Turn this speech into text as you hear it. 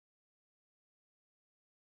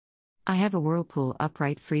I have a Whirlpool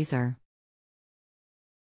upright freezer.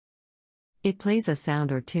 It plays a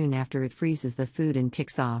sound or tune after it freezes the food and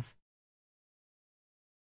kicks off.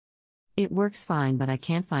 It works fine, but I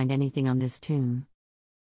can't find anything on this tune.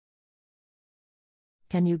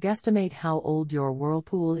 Can you guesstimate how old your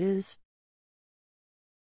Whirlpool is?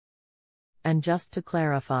 And just to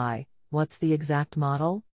clarify, what's the exact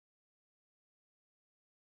model?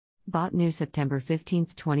 Bought new September 15,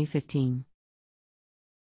 2015.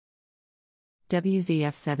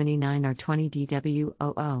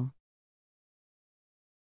 WZF79R20DW00.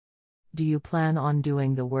 Do you plan on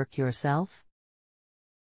doing the work yourself?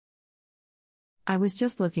 I was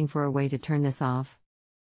just looking for a way to turn this off.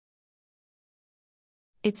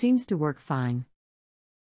 It seems to work fine.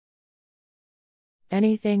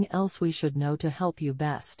 Anything else we should know to help you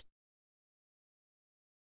best?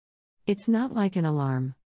 It's not like an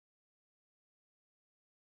alarm.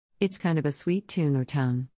 It's kind of a sweet tune or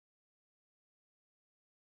tone.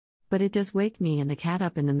 But it does wake me and the cat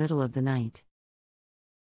up in the middle of the night.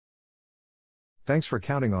 Thanks for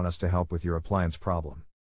counting on us to help with your appliance problem.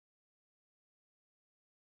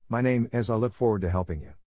 My name is. I look forward to helping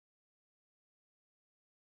you.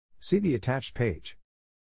 See the attached page.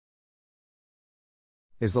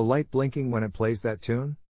 Is the light blinking when it plays that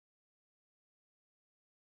tune?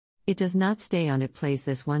 It does not stay on. It plays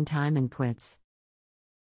this one time and quits.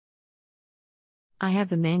 I have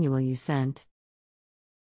the manual you sent.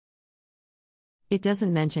 It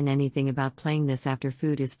doesn't mention anything about playing this after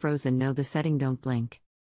food is frozen. No, the setting don't blink.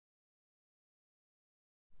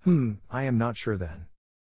 I am not sure then.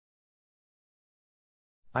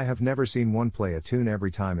 I have never seen one play a tune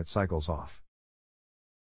every time it cycles off.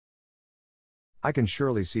 I can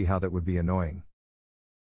surely see how that would be annoying.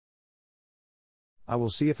 I will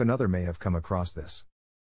see if another may have come across this.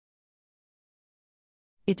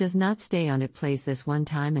 It does not stay on. It plays this one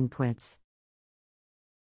time and quits.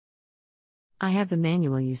 I have the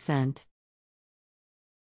manual you sent.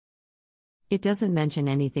 It doesn't mention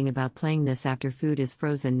anything about playing this after food is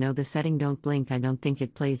frozen. No, the setting don't blink. I don't think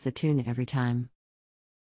it plays the tune every time.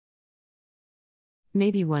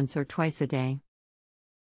 Maybe once or twice a day.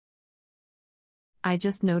 I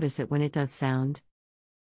just notice it when it does sound.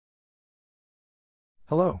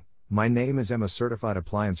 Hello, my name is Emma, certified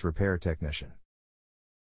appliance repair technician.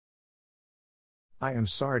 I am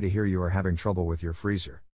sorry to hear you are having trouble with your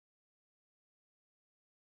freezer.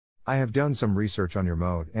 I have done some research on your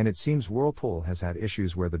mode, and it seems Whirlpool has had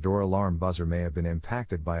issues where the door alarm buzzer may have been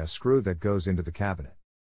impacted by a screw that goes into the cabinet.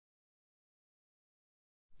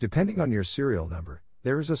 Depending on your serial number,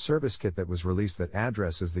 there is a service kit that was released that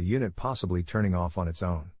addresses the unit possibly turning off on its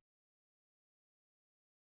own.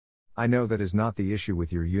 I know that is not the issue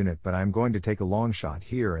with your unit, but I am going to take a long shot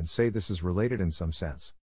here and say this is related in some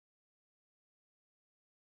sense.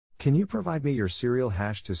 Can you provide me your serial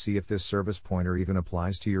hash to see if this service pointer even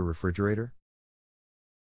applies to your refrigerator?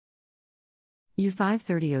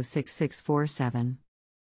 U530-06647.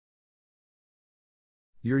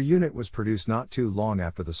 Your unit was produced not too long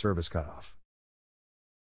after the service cutoff.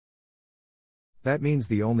 That means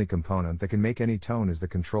the only component that can make any tone is the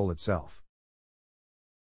control itself.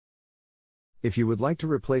 If you would like to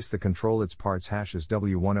replace the control, its parts hash is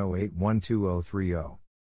W108123030.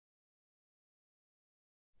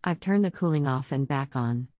 I've turned the cooling off and back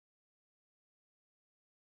on.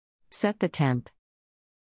 Set the temp.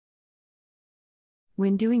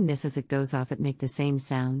 When doing this, as it goes off, it make the same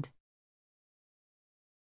sound.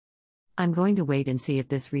 I'm going to wait and see if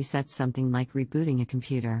this resets, something like rebooting a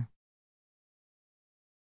computer.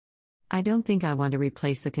 I don't think I want to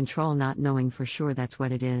replace the control not knowing for sure that's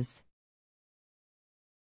what it is.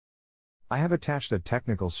 I have attached a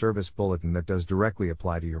technical service bulletin that does directly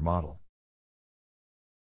apply to your model.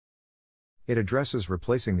 It addresses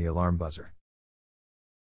replacing the alarm buzzer.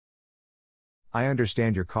 I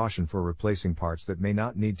understand your caution for replacing parts that may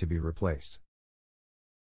not need to be replaced.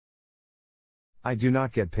 I do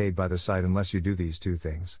not get paid by the site unless you do these two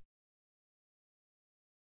things.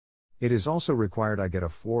 It is also required I get a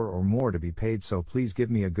 4 or more to be paid, so please give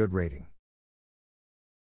me a good rating.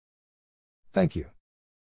 Thank you.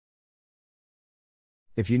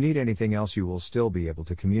 If you need anything else, you will still be able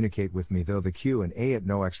to communicate with me, though the Q&A at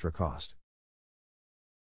no extra cost.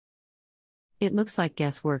 It looks like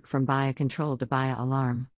guesswork from buy a control to buy a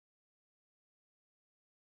alarm.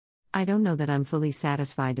 I don't know that I'm fully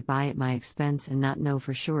satisfied to buy at my expense and not know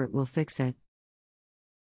for sure it will fix it.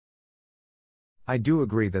 I do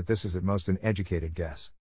agree that this is at most an educated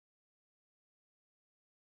guess.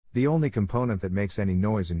 The only component that makes any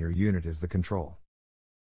noise in your unit is the control.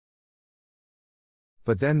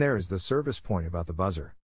 But then there is the service point about the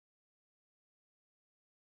buzzer.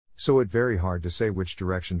 so it's very hard to say which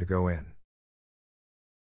direction to go in.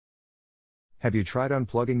 Have you tried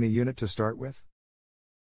unplugging the unit to start with?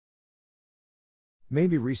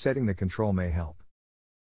 Maybe resetting the control may help.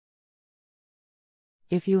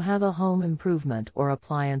 If you have a home improvement or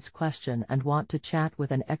appliance question and want to chat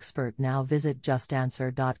with an expert now, visit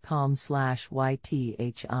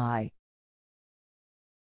justanswer.com/ythi.